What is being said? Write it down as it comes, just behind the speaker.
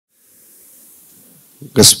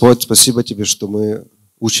Господь, спасибо Тебе, что мы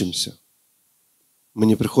учимся. Мы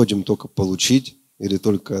не приходим только получить или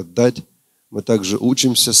только отдать. Мы также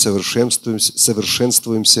учимся,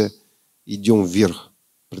 совершенствуемся, идем вверх,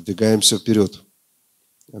 продвигаемся вперед.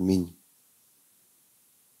 Аминь.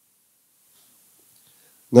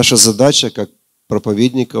 Наша задача, как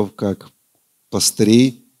проповедников, как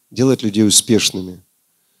пастырей, делать людей успешными.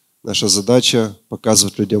 Наша задача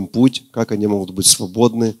показывать людям путь, как они могут быть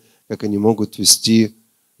свободны, как они могут вести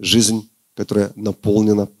жизнь, которая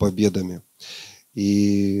наполнена победами.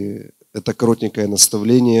 И это коротенькое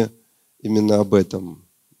наставление именно об этом.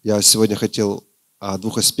 Я сегодня хотел о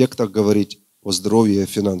двух аспектах говорить, о здоровье и о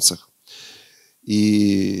финансах.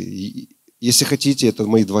 И если хотите, это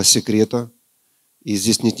мои два секрета. И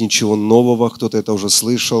здесь нет ничего нового, кто-то это уже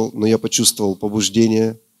слышал, но я почувствовал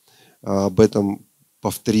побуждение об этом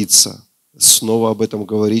повториться, снова об этом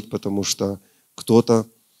говорить, потому что кто-то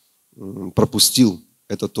пропустил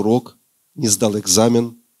этот урок, не сдал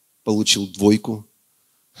экзамен, получил 2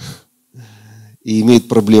 и имеет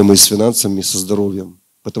проблемы с финансами, и со здоровьем.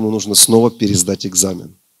 Поэтому нужно снова пересдать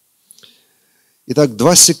экзамен. Итак,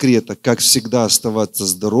 2 секрета, как всегда оставаться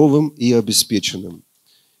здоровым и обеспеченным.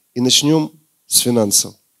 И начнем с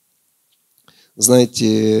финансов.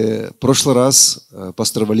 Знаете, в прошлый раз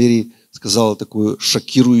пастор Валерий сказал такую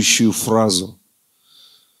шокирующую фразу,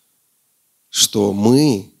 что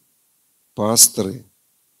мы, пасторы,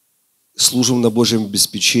 служим на Божьем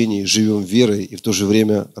обеспечении, живем верой и в то же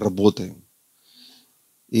время работаем.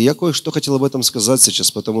 И я кое-что хотел об этом сказать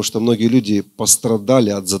сейчас, потому что многие люди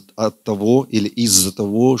пострадали от того или из-за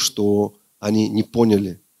того, что они не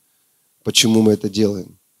поняли, почему мы это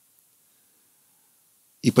делаем.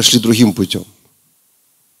 И пошли другим путем.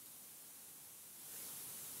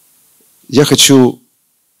 Я хочу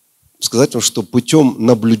сказать вам, что путем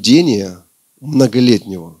наблюдения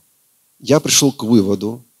многолетнего я пришел к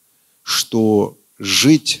выводу, что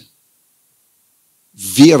жить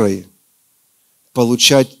верой,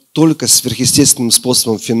 получать только сверхъестественным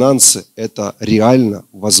способом финансы, это реально,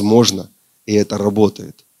 возможно, и это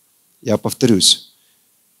работает. Я повторюсь.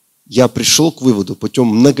 Я пришел к выводу путем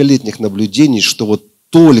многолетних наблюдений, что вот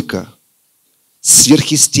только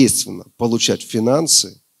сверхъестественно получать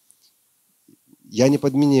финансы, я не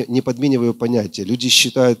подмениваю понятия. Люди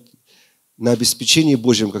считают на обеспечении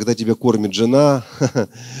Божьем, когда тебя кормит жена,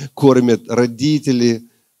 кормят родители,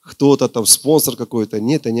 кто-то там, спонсор какой-то.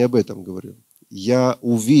 Нет, я не об этом говорю. Я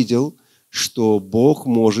увидел, что Бог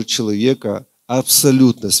может человека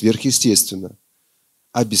абсолютно сверхъестественно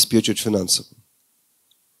обеспечивать финансово.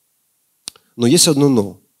 Но есть одно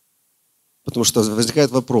 «но». Потому что возникает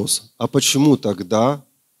вопрос, а почему тогда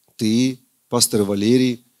ты, пастор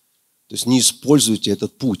Валерий, то есть не используете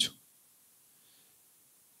этот путь?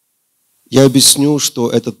 Я объясню, что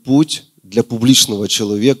этот путь для публичного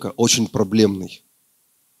человека очень проблемный.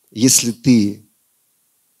 Если ты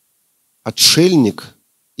отшельник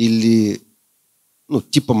или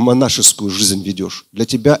типа монашескую жизнь ведешь, для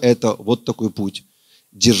тебя это вот такой путь.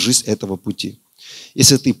 Держись этого пути.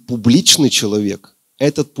 Если ты публичный человек,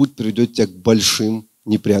 этот путь приведет тебя к большим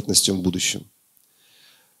неприятностям в будущем.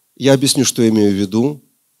 Я объясню, что я имею в виду.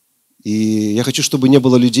 И я хочу, чтобы не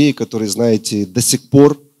было людей, которые, знаете, до сих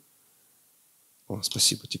пор...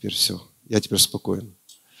 спасибо, теперь все. Я теперь спокоен.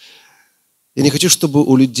 Я не хочу, чтобы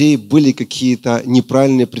у людей были какие-то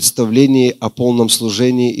неправильные представления о полном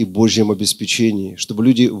служении и Божьем обеспечении. Чтобы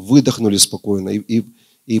люди выдохнули спокойно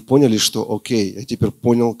и поняли, что окей, я теперь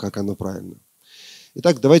понял, как оно правильно.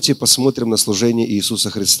 Итак, давайте посмотрим на служение Иисуса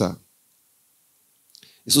Христа.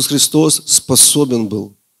 Иисус Христос способен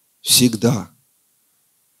был всегда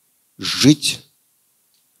жить.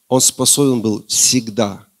 Он способен был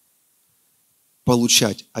всегда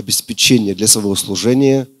получать обеспечение для своего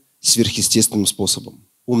служения сверхъестественным способом.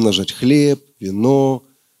 Умножать хлеб, вино,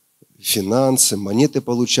 финансы, монеты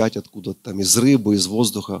получать откуда-то там, из рыбы, из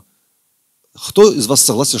воздуха. Кто из вас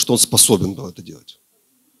согласен, что он способен был это делать?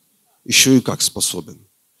 Еще и как способен.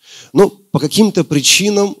 Но по каким-то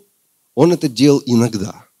причинам он это делал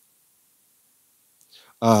иногда.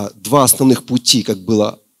 А 2 основных пути, как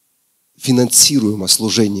было финансируемо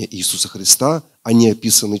служение Иисуса Христа, они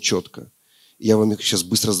описаны четко. Я вам их сейчас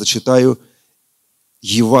быстро зачитаю.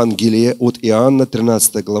 Евангелие от Иоанна,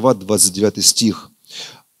 13 глава, 29 стих.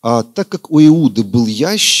 А так как у Иуды был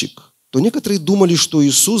ящик, то некоторые думали, что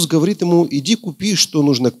Иисус говорит ему: иди купи, что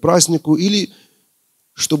нужно к празднику, или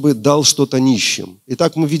чтобы дал что-то нищим.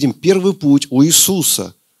 Итак, мы видим первый путь у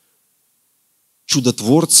Иисуса,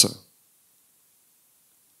 чудотворца,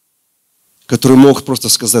 который мог просто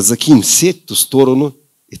сказать: закинь сеть в ту сторону,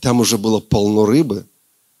 и там уже было полно рыбы.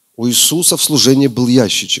 У Иисуса в служении был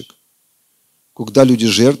ящичек, Куда люди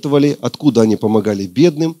жертвовали, откуда они помогали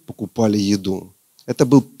бедным, покупали еду. Это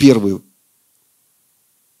был первый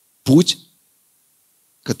путь,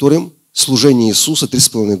 которым служение Иисуса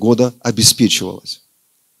 3,5 года обеспечивалось.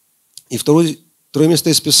 И второе место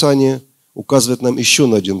из Писания указывает нам еще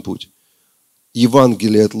на один путь.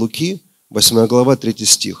 Евангелие от Луки, 8 глава, 3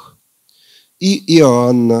 стих. «И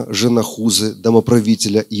Иоанна, жена Хузы,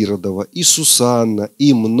 домоправителя Иродова, и Сусанна,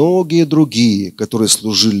 и многие другие, которые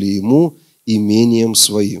служили ему имением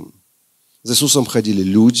своим». За Иисусом ходили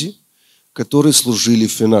люди, которые служили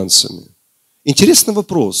финансами. Интересный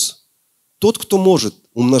вопрос. Тот, кто может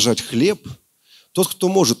умножать хлеб, тот, кто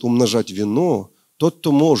может умножать вино, тот,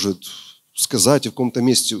 кто может сказать, в каком-то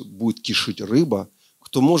месте будет кишить рыба,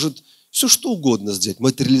 кто может все что угодно сделать,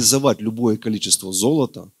 материализовать любое количество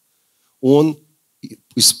золота, он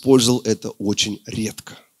использовал это очень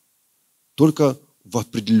редко. Только в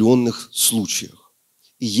определенных случаях.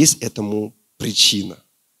 И есть этому причина.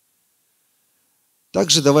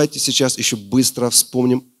 Также давайте сейчас еще быстро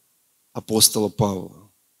вспомним апостола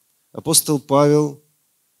Павла. Апостол Павел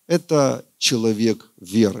 – это человек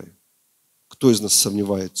веры. Кто из нас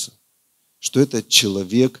сомневается, что это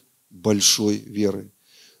человек большой веры?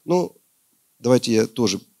 Ну, давайте я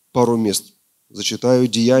тоже пару мест зачитаю.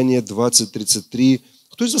 Деяния 20:33.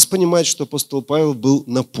 Кто из нас понимает, что апостол Павел был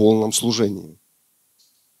на полном служении?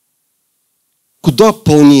 Куда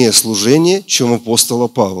полнее служение, чем апостола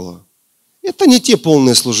Павла? Это не те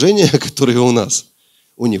полные служения, которые у нас.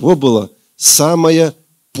 У него было самое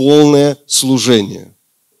полное служение.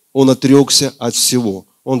 Он отрекся от всего.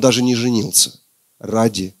 Он даже не женился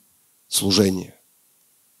ради служения.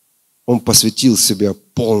 Он посвятил себя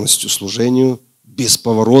полностью служению,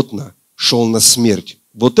 бесповоротно шел на смерть.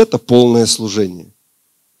 Вот это полное служение.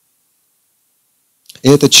 И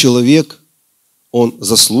этот человек, он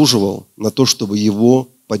заслуживал на то, чтобы его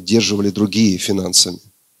поддерживали другие финансами.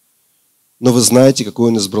 Но вы знаете, какой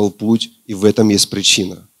он избрал путь, и в этом есть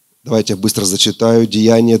причина. Давайте я быстро зачитаю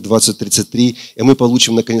Деяния 20:33, и мы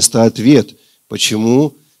получим наконец-то ответ,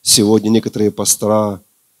 почему сегодня некоторые пастора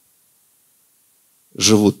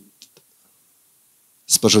живут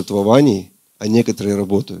с пожертвований, а некоторые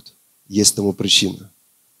работают. Есть тому причина.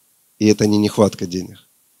 И это не нехватка денег.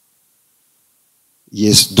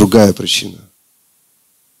 Есть другая причина.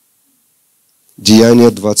 Деяния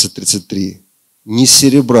 20:33. Ни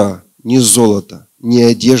серебра, ни золота, ни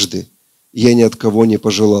одежды я ни от кого не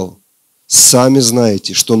пожелал. Сами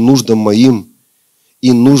знаете, что нуждам моим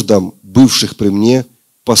и нуждам бывших при мне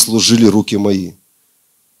послужили руки мои.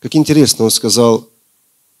 Как интересно, он сказал,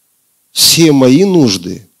 все мои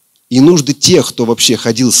нужды и нужды тех, кто вообще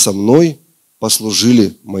ходил со мной,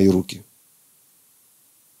 послужили мои руки.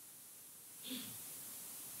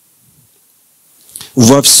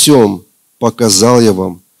 Во всем показал я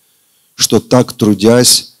вам, что так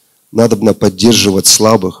трудясь, надобно поддерживать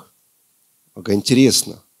слабых. Ага,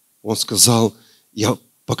 интересно. Он сказал, я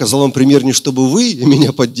показал вам пример не чтобы вы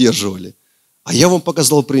меня поддерживали, а я вам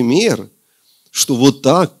показал пример, что вот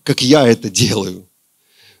так, как я это делаю,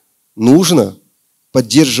 нужно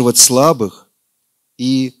поддерживать слабых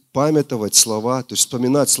и памятовать слова, то есть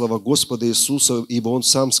вспоминать слова Господа Иисуса, ибо Он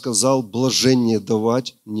сам сказал, блажение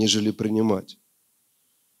давать, нежели принимать.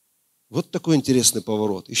 Вот такой интересный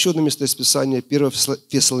поворот. Еще одно место из Писания, 1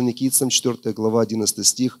 Фессалоникийцам, 4 глава, 11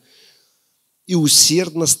 стих. И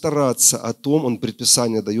усердно стараться о том, он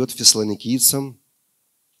предписание дает фессалоникийцам,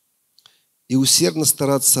 и усердно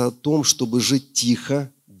стараться о том, чтобы жить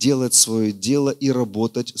тихо, делать свое дело и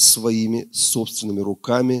работать своими собственными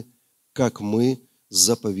руками, как мы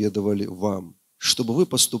заповедовали вам, чтобы вы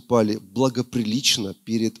поступали благоприлично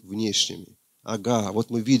перед внешними. Ага, вот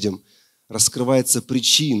мы видим, раскрывается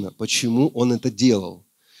причина, почему он это делал.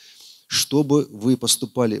 Чтобы вы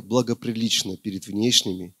поступали благоприлично перед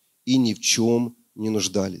внешними и ни в чем не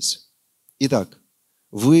нуждались. Итак,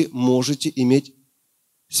 вы можете иметь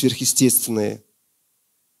сверхъестественное,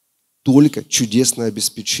 только чудесное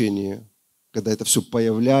обеспечение, когда это все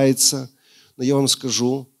появляется. Но я вам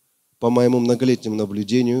скажу, по моему многолетнему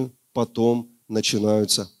наблюдению, потом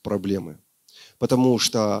начинаются проблемы. Потому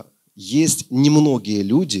что есть немногие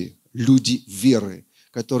люди веры,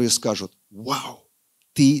 которые скажут, вау,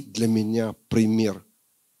 ты для меня пример,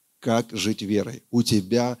 как жить верой. У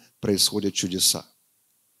тебя происходят чудеса.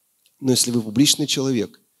 Но если вы публичный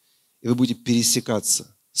человек, и вы будете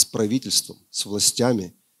пересекаться с правительством, с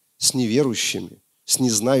властями, с неверующими, с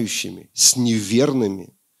незнающими, с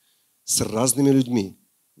неверными, с разными людьми,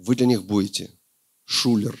 вы для них будете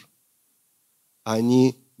шулер.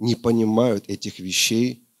 Они не понимают этих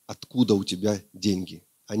вещей, откуда у тебя деньги.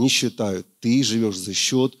 Они считают, ты живешь за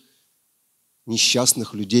счет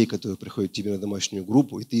несчастных людей, которые приходят к тебе на домашнюю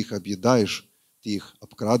группу, и ты их объедаешь, ты их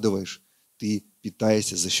обкрадываешь, ты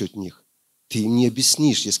питаешься за счет них. Ты им не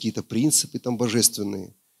объяснишь, есть какие-то принципы там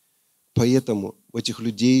божественные. Поэтому у этих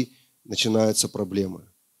людей начинаются проблемы.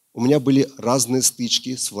 У меня были разные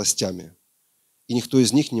стычки с властями. И никто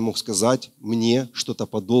из них не мог сказать мне что-то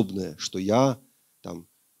подобное, что я там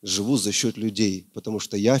живу за счет людей, потому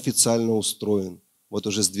что я официально устроен. Вот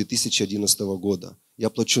уже с 2011 года. Я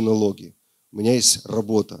плачу налоги. У меня есть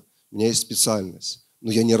работа, у меня есть специальность.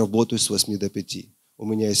 Но я не работаю с 8 до 5. У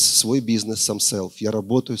меня есть свой бизнес, сам селф. Я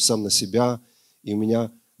работаю сам на себя, и у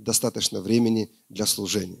меня достаточно времени для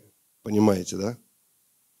служения. Понимаете, да?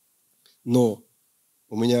 Но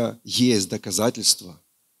у меня есть доказательства,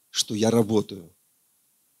 что я работаю.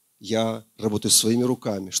 Я работаю своими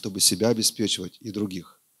руками, чтобы себя обеспечивать и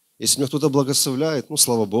других. Если меня кто-то благословляет, ну,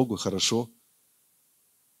 слава Богу, хорошо.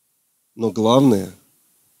 Но главное,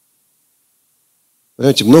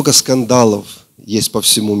 понимаете, много скандалов есть по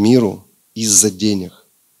всему миру из-за денег.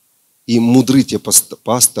 И мудры те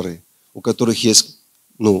пасторы, у которых есть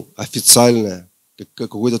официальное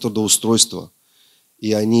какое-то трудоустройство,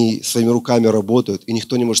 и они своими руками работают, и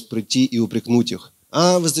никто не может прийти и упрекнуть их.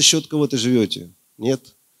 А вы за счет кого-то живете?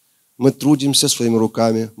 Нет. Мы трудимся своими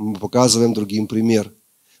руками, мы показываем другим пример.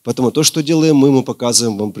 Потому то, что делаем мы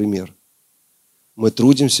показываем вам пример. Мы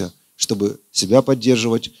трудимся, чтобы себя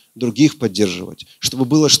поддерживать, других поддерживать, чтобы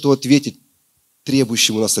было что ответить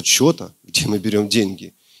требующему нас отчета, где мы берем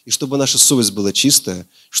деньги, и чтобы наша совесть была чистая,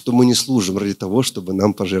 что мы не служим ради того, чтобы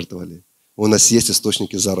нам пожертвовали. У нас есть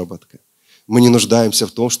источники заработка. Мы не нуждаемся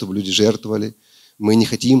в том, чтобы люди жертвовали. Мы не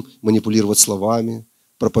хотим манипулировать словами,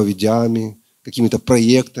 проповедями, какими-то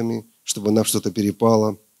проектами, чтобы нам что-то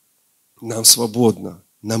перепало. Нам свободно,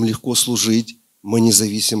 нам легко служить, мы не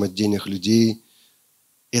зависим от денег людей.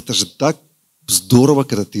 Это же так здорово,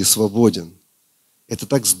 когда ты свободен. Это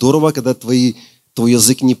так здорово, когда твой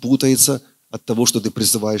язык не путается от того, что ты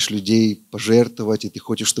призываешь людей пожертвовать, и ты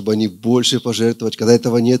хочешь, чтобы они больше пожертвовать. Когда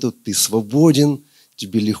этого нету, ты свободен,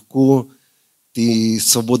 тебе легко, ты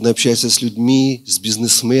свободно общаешься с людьми, с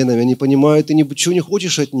бизнесменами, они понимают, ты ничего не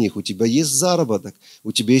хочешь от них, у тебя есть заработок,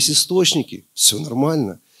 у тебя есть источники, все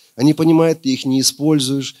нормально. Они понимают, ты их не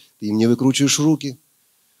используешь, ты им не выкручиваешь руки.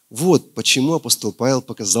 Вот почему апостол Павел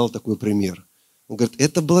показал такой пример. Он говорит,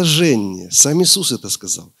 это блажение, сам Иисус это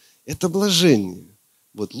сказал, это блажение.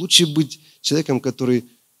 Вот лучше быть человеком, который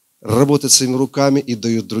работает своими руками и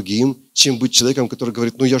дает другим, чем быть человеком, который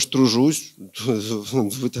говорит, я ж тружусь,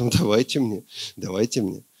 вы там давайте мне.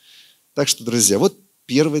 Так что, друзья, вот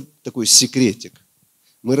первый такой секретик.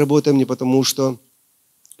 Мы работаем не потому, что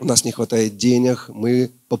у нас не хватает денег,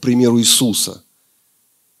 мы по примеру Иисуса.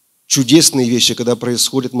 Чудесные вещи, когда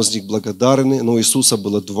происходят, мы за них благодарны, но у Иисуса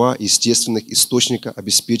было 2 естественных источника,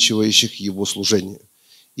 обеспечивающих Его служение.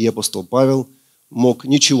 И апостол Павел мог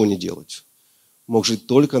ничего не делать. Мог жить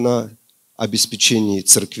только на обеспечении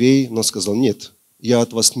церквей, но сказал, нет, я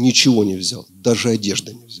от вас ничего не взял, даже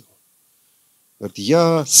одежды не взял. Говорит,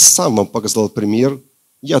 я сам вам показал пример,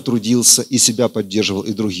 я трудился и себя поддерживал,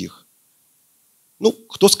 и других.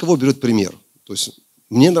 Кто с кого берет пример? То есть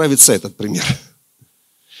мне нравится этот пример.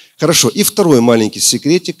 Хорошо, и второй маленький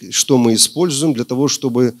секретик, что мы используем для того,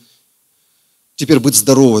 чтобы теперь быть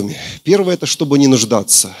здоровыми. Первое – это чтобы не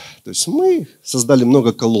нуждаться. То есть мы создали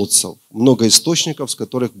много колодцев, много источников, с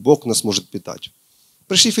которых Бог нас может питать.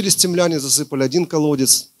 Пришли филистимляне, засыпали один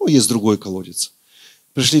колодец, есть другой колодец.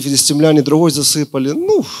 Пришли филистимляне, другой засыпали,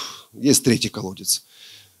 есть третий колодец.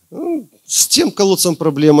 С тем колодцем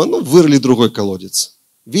проблема, вырыли другой колодец.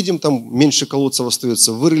 Видим, там меньше колодцев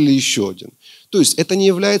остается, вырыли еще один. То есть это не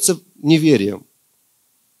является неверием.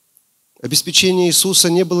 Обеспечение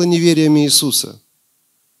Иисуса не было неверием Иисуса.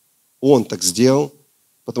 Он так сделал,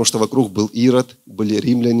 потому что вокруг был Ирод, были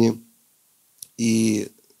римляне, и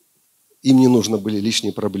им не нужны были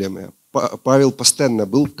лишние проблемы. Павел постоянно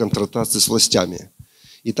был в конфронтации с властями.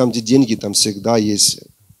 И там, где деньги, там всегда есть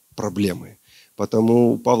проблемы.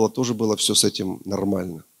 Потому у Павла тоже было все с этим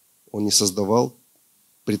нормально. Он не создавал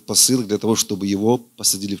предпосылок для того, чтобы его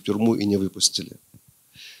посадили в тюрьму и не выпустили.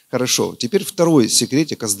 Хорошо. Теперь второй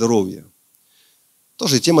секретик о здоровье.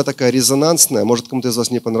 Тоже тема такая резонансная. Может, кому-то из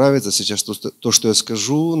вас не понравится сейчас то, что я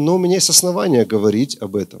скажу, но у меня есть основания говорить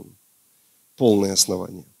об этом. Полное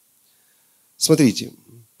основание. Смотрите,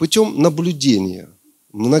 путем наблюдения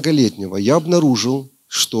многолетнего я обнаружил,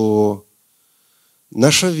 что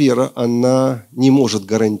наша вера, она не может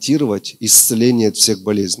гарантировать исцеление от всех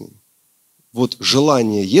болезней. Вот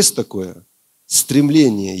желание есть такое,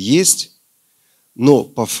 стремление есть, но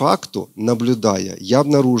по факту, наблюдая, я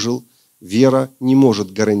обнаружил, вера не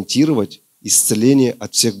может гарантировать исцеление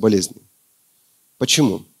от всех болезней.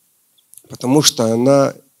 Почему? Потому что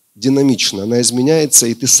она динамична, она изменяется,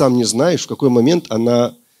 и ты сам не знаешь, в какой момент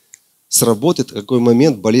она сработает, в какой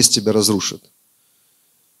момент болезнь тебя разрушит.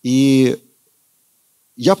 И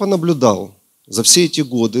я понаблюдал за все эти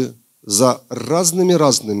годы за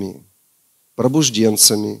разными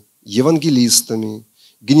пробужденцами, евангелистами,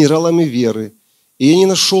 генералами веры. И я не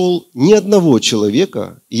нашел ни одного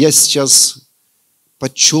человека, и я сейчас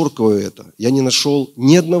подчеркиваю это, я не нашел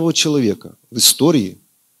ни одного человека в истории,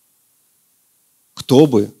 кто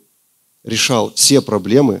бы решал все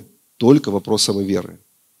проблемы только вопросами веры.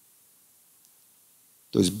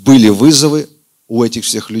 То есть были вызовы у этих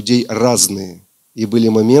всех людей разные, и были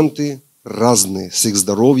моменты разные, с их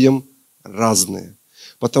здоровьем разные.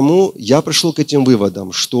 Потому я пришел к этим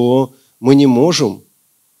выводам, что мы не можем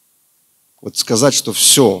вот сказать, что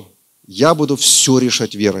все, я буду все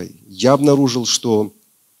решать верой. Я обнаружил, что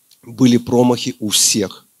были промахи у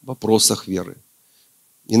всех в вопросах веры.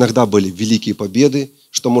 Иногда были великие победы,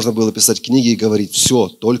 что можно было писать книги и говорить, все,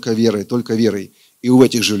 только верой, только верой. И у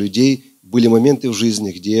этих же людей были моменты в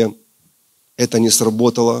жизни, где это не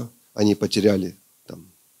сработало, они потеряли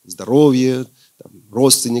там, здоровье, там,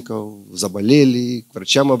 родственников, заболели, к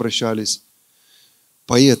врачам обращались.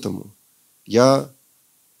 Поэтому я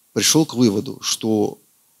пришел к выводу, что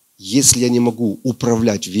если я не могу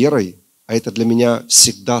управлять верой, а это для меня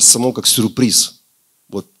всегда само как сюрприз.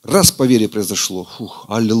 Вот раз по вере произошло,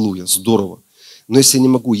 аллилуйя, здорово. Но если я не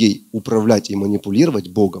могу ей управлять и манипулировать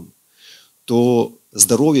Богом, то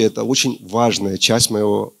здоровье – это очень важная часть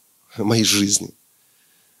моей жизни.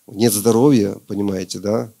 Нет здоровья, понимаете,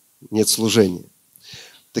 да? Нет служения.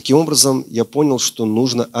 Таким образом, я понял, что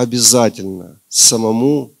нужно обязательно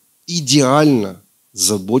самому идеально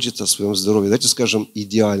заботиться о своем здоровье. Давайте скажем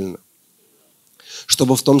идеально.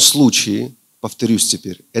 Чтобы в том случае, повторюсь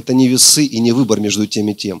теперь, это не весы и не выбор между тем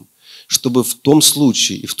и тем, чтобы в том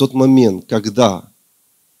случае и в тот момент, когда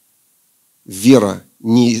вера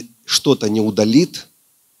что-то не удалит,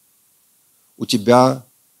 у тебя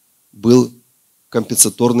был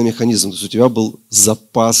компенсаторный механизм, то есть у тебя был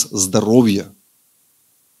запас здоровья,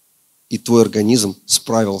 и твой организм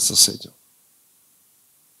справился с этим.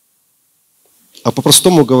 А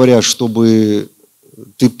по-простому говоря, чтобы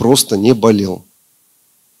ты просто не болел.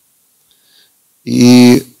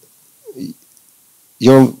 И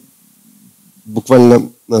я вам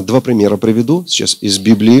буквально 2 примера приведу сейчас из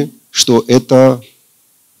Библии, что это,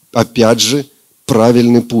 опять же,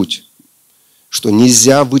 правильный путь. Что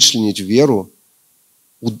нельзя вычленить веру,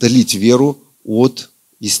 удалить веру от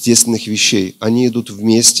естественных вещей. Они идут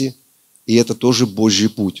вместе, и это тоже Божий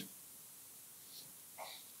путь.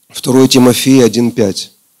 2 Тимофея 1:5.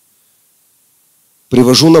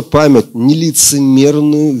 «Привожу на память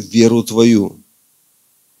нелицемерную веру твою».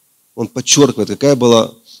 Он подчеркивает, какая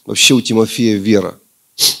была вообще у Тимофея вера,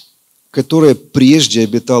 которая прежде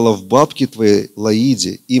обитала в бабке твоей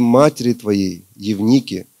Лоиде и матери твоей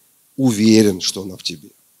Евнике, уверен, что она в тебе.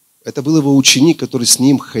 Это был его ученик, который с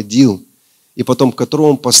ним ходил, и потом которого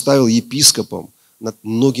он поставил епископом над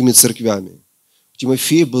многими церквями.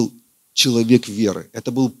 Тимофей был человек веры,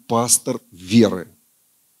 это был пастор веры.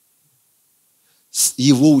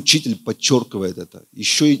 Его учитель подчеркивает это.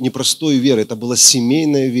 Еще и непростой веры, это была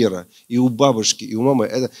семейная вера. И у бабушки, и у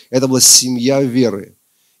мамы это была семья веры.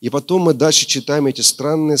 И потом мы дальше читаем эти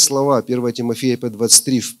странные слова. 1 Тимофея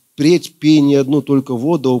 5:23. «Впредь пей не одну только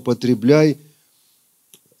воду, употребляй»,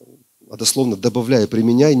 а дословно добавляй,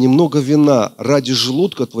 применяй немного вина ради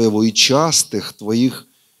желудка твоего и частых твоих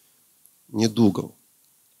недугов.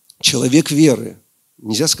 Человек веры.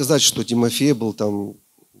 Нельзя сказать, что Тимофей был там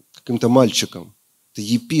каким-то мальчиком. Это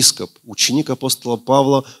епископ, ученик апостола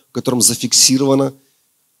Павла, в котором зафиксирована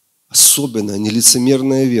особенная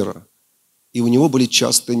нелицемерная вера. И у него были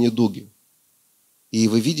частые недуги. И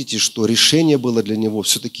вы видите, что решение было для него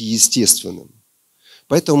все-таки естественным.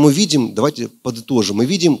 Поэтому мы видим, давайте подытожим, мы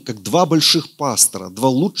видим, как 2 больших пастора, 2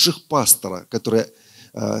 лучших пастора, которые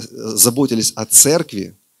заботились о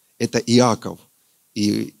церкви, это Иаков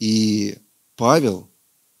и Павел,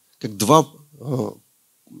 как 2,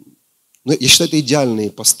 я считаю, это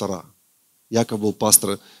идеальные пастора. Иаков был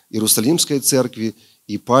пастор Иерусалимской церкви,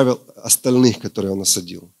 и Павел остальных, которые он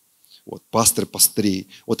насадил. Вот, пастырь пастырей.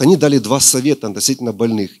 Вот они дали 2 совета относительно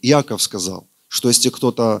больных. Иаков сказал, что если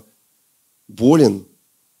кто-то болен,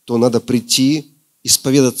 то надо прийти,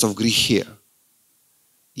 исповедаться в грехе.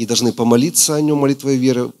 И должны помолиться о нем молитвой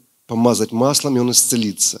веры, помазать маслом, и он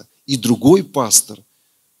исцелится. И другой пастор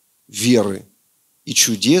веры и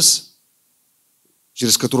чудес,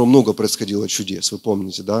 через которого много происходило чудес, вы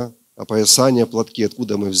помните, да? Опоясание, платки,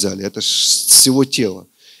 откуда мы взяли? Это с всего тела.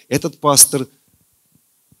 Этот пастор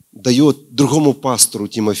дает другому пастору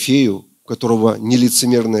Тимофею, у которого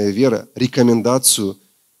нелицемерная вера, рекомендацию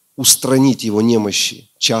устранить его немощи,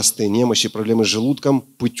 частые немощи, проблемы с желудком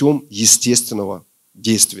путем естественного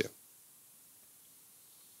действия.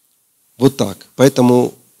 Вот так.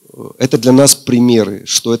 Поэтому это для нас примеры,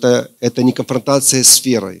 что это не конфронтация с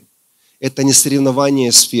верой, это не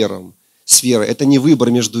соревнование с верой, это не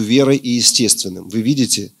выбор между верой и естественным. Вы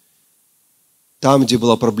видите, там, где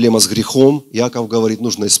была проблема с грехом, Иаков говорит,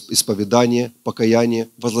 нужно исповедание, покаяние,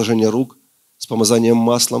 возложение рук с помазанием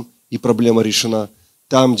маслом, и проблема решена.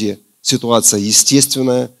 Там, где ситуация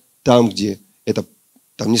естественная, там, где это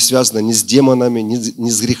там не связано ни с демонами, ни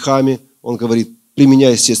с грехами, он говорит,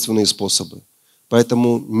 применяй естественные способы.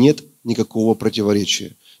 Поэтому нет никакого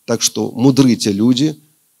противоречия. Так что мудры те люди,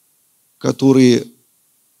 которые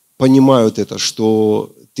понимают это,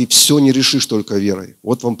 что ты все не решишь только верой.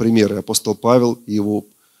 Вот вам примеры. Апостол Павел и его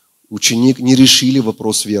ученик не решили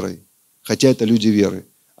вопрос верой. Хотя это люди веры.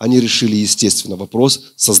 Они решили, естественно,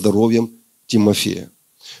 вопрос со здоровьем Тимофея.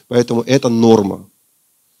 Поэтому это норма.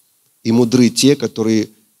 И мудры те, которые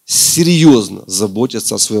серьезно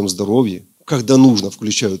заботятся о своем здоровье, когда нужно,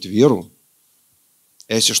 включают веру.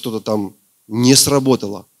 А если что-то там не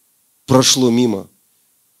сработало, прошло мимо,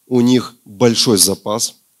 у них большой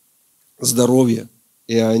запас здоровья,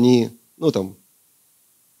 и они,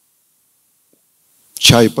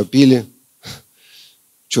 чай попили,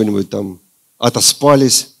 что-нибудь там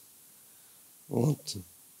отоспались,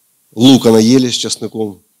 лука наели с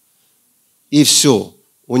чесноком, и все.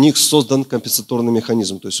 У них создан компенсаторный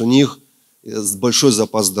механизм, то есть у них большой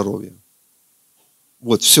запас здоровья.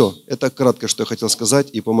 Вот, все. Это кратко, что я хотел сказать,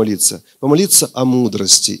 и помолиться. Помолиться о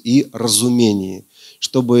мудрости и разумении,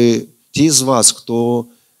 чтобы те из вас, кто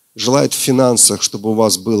желает в финансах, чтобы у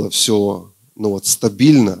вас было все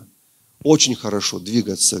стабильно, очень хорошо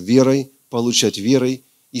двигаться верой, получать верой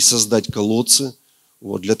и создать колодцы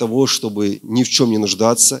для того, чтобы ни в чем не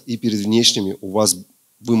нуждаться, и перед внешними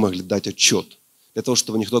вы могли дать отчет. Для того,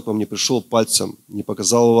 чтобы никто к вам не пришел пальцем, не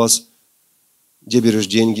показал у вас, где берешь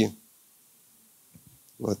деньги.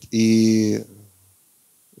 И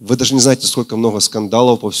вы даже не знаете, сколько много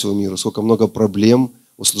скандалов по всему миру, сколько много проблем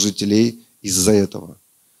у служителей из-за этого,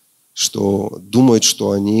 что думают,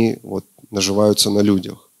 что они наживаются на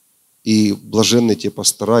людях. И блаженны те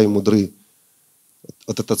пастора и мудры.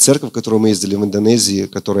 Вот эта церковь, в которую мы ездили в Индонезии,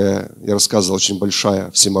 которая, я рассказывал, очень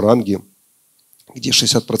большая, в Семаранге, где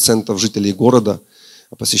 60% жителей города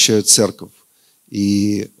посещают церковь.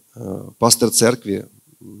 И пастор церкви,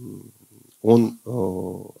 он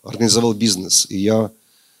организовал бизнес, и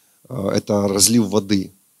это разлив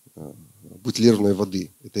воды, бутилированной воды,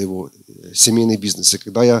 это его семейный бизнес. И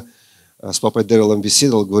когда я с папой Дэрилом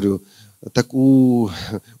беседовал, говорю, так у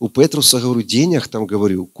Петруса, говорю, денег там,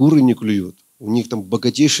 говорю, куры не клюют, у них там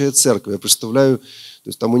богатейшая церковь, я представляю, то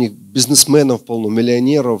есть там у них бизнесменов полно,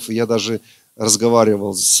 миллионеров, и я даже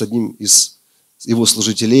разговаривал с одним из его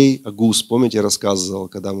служителей, Агус, помните, я рассказывал,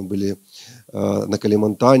 когда мы были на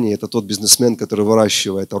Калимантане, это тот бизнесмен, который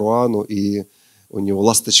выращивает аруану, и у него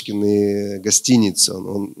ласточкины гостиницы,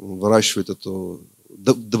 он выращивает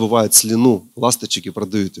добывает слюну, ласточек и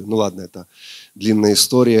продает ее. Ладно, это длинная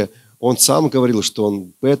история. Он сам говорил, что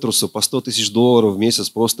он Петрусу по $100 тысяч в месяц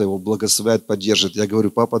просто его благословляет, поддержит. Я говорю,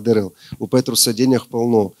 папа Дэрил, у Петруса денег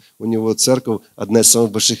полно, у него церковь одна из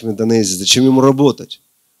самых больших в Индонезии, зачем ему работать?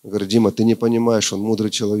 Я говорю, Дима, ты не понимаешь, он мудрый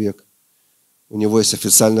человек. У него есть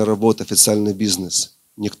официальная работа, официальный бизнес.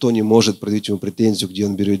 Никто не может предъявить ему претензию, где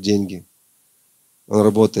он берет деньги. Он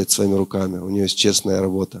работает своими руками, у него есть честная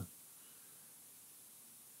работа.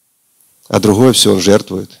 А другое все он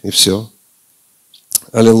жертвует, и все.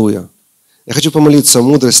 Аллилуйя. Я хочу помолиться о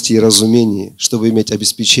мудрости и разумении, чтобы иметь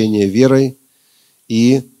обеспечение верой,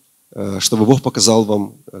 и чтобы Бог показал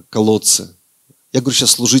вам колодцы. Я говорю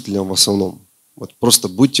сейчас служителям в основном. Просто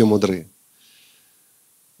будьте мудры.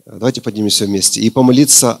 Давайте поднимемся вместе. И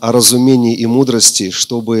помолиться о разумении и мудрости,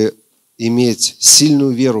 чтобы иметь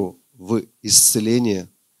сильную веру в исцеление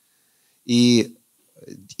и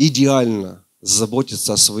идеально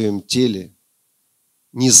заботиться о своем теле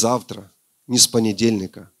не завтра, не с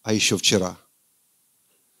понедельника, а еще вчера.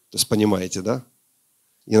 То есть понимаете, да?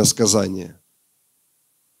 И насказание.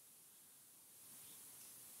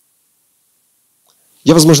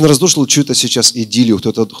 Я, возможно, разрушил чью-то сейчас идиллию.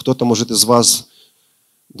 Кто-то, может, из вас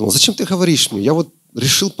думал, зачем ты говоришь мне? Я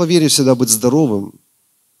решил по вере всегда быть здоровым.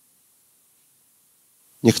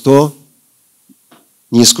 Никто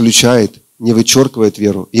не исключает, не вычеркивает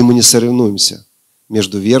веру, и мы не соревнуемся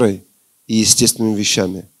между верой и естественными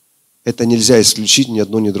вещами. Это нельзя исключить ни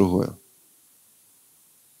одно, ни другое.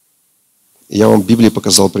 Я вам в Библии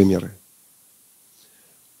показал примеры.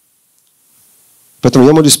 Поэтому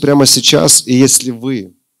я молюсь прямо сейчас, и если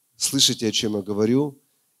вы слышите, о чем я говорю,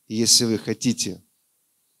 и если вы хотите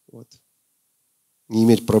не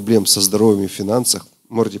иметь проблем со здоровьем и в финансах,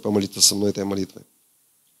 можете помолиться со мной этой молитвой.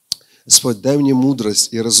 Господь, дай мне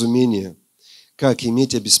мудрость и разумение, как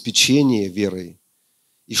иметь обеспечение верой,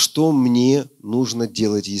 и что мне нужно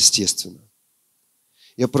делать естественно.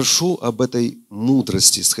 Я прошу об этой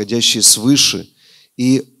мудрости, сходящей свыше,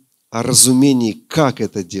 и о разумении, как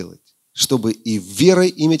это делать, чтобы и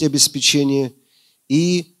верой иметь обеспечение,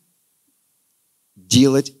 и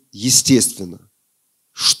делать естественно.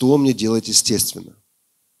 Что мне делать естественно?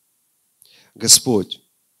 Господь,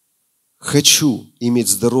 хочу иметь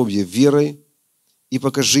здоровье верой, и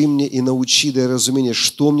покажи мне и научи, дай разумение,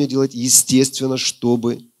 что мне делать естественно,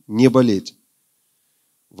 чтобы не болеть.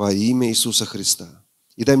 Во имя Иисуса Христа.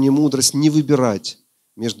 И дай мне мудрость не выбирать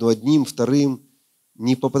между одним, вторым,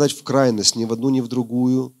 не попадать в крайность ни в одну, ни в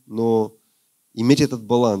другую, но иметь этот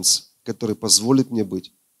баланс, который позволит мне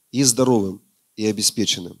быть и здоровым, и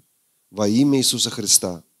обеспеченным. Во имя Иисуса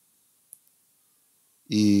Христа.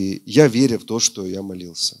 И я верю в то, что я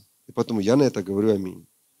молился. И поэтому я на это говорю аминь.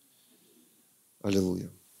 Аллилуйя.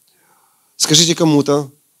 Скажите кому-то,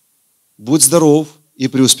 будь здоров и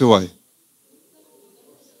преуспевай.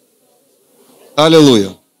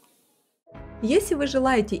 Аллилуйя. Если вы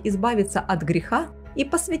желаете избавиться от греха и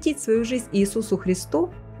посвятить свою жизнь Иисусу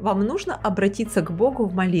Христу, вам нужно обратиться к Богу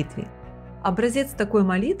в молитве. Образец такой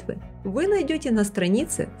молитвы вы найдете на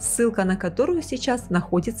странице, ссылка на которую сейчас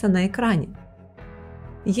находится на экране.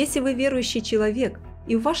 Если вы верующий человек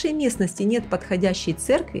и в вашей местности нет подходящей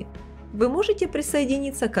церкви, вы можете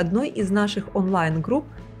присоединиться к одной из наших онлайн-групп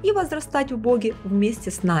и возрастать в Боге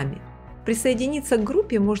вместе с нами. Присоединиться к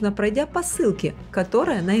группе можно, пройдя по ссылке,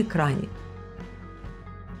 которая на экране.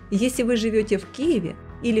 Если вы живете в Киеве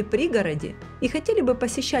или пригороде и хотели бы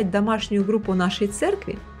посещать домашнюю группу нашей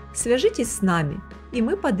церкви, свяжитесь с нами, и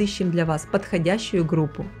мы подыщем для вас подходящую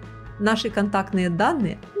группу. Наши контактные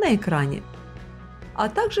данные на экране. А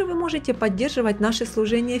также вы можете поддерживать наше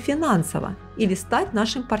служение финансово или стать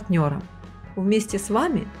нашим партнером. Вместе с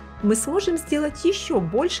вами мы сможем сделать еще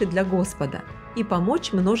больше для Господа и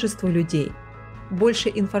помочь множеству людей.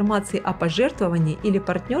 Больше информации о пожертвовании или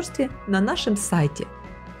партнерстве на нашем сайте.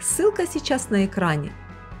 Ссылка сейчас на экране.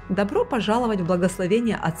 Добро пожаловать в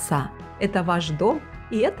Благословение Отца. Это ваш дом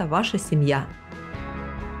и это ваша семья.